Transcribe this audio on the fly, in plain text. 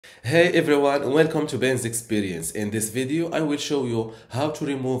Hey everyone, welcome to Ben's Experience. In this video, I will show you how to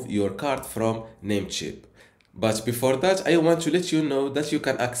remove your card from Namecheap. But before that, I want to let you know that you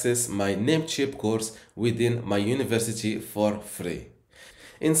can access my Namecheap course within my university for free.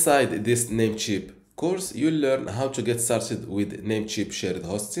 Inside this Namecheap course, you'll learn how to get started with Namecheap shared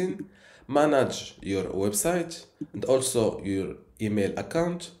hosting, manage your website and also your email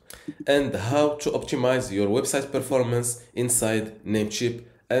account, and how to optimize your website performance inside Namecheap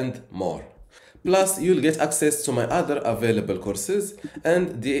and more. Plus, you'll get access to my other available courses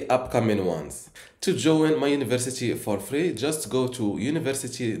and the upcoming ones. To join my university for free, just go to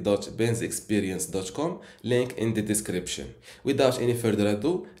university.bensexperience.com, link in the description. Without any further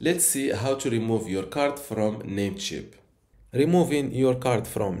ado, let's see how to remove your card from Namecheap. Removing your card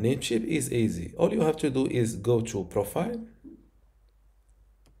from Namecheap is easy. All you have to do is go to Profile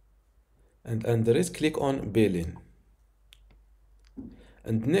and under it click on Billing.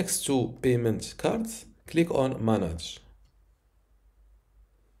 And next to Payment Cards, click on Manage.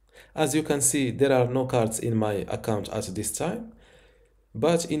 As you can see, there are no cards in my account at this time,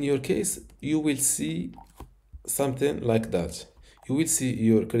 but in your case, you will see something like that. You will see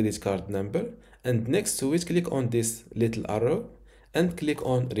your credit card number, and next to it, click on this little arrow and click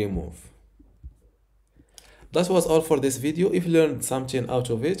on Remove. That was all for this video. If you learned something out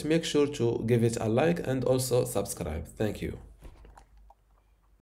of it, make sure to give it a like and also subscribe. Thank you.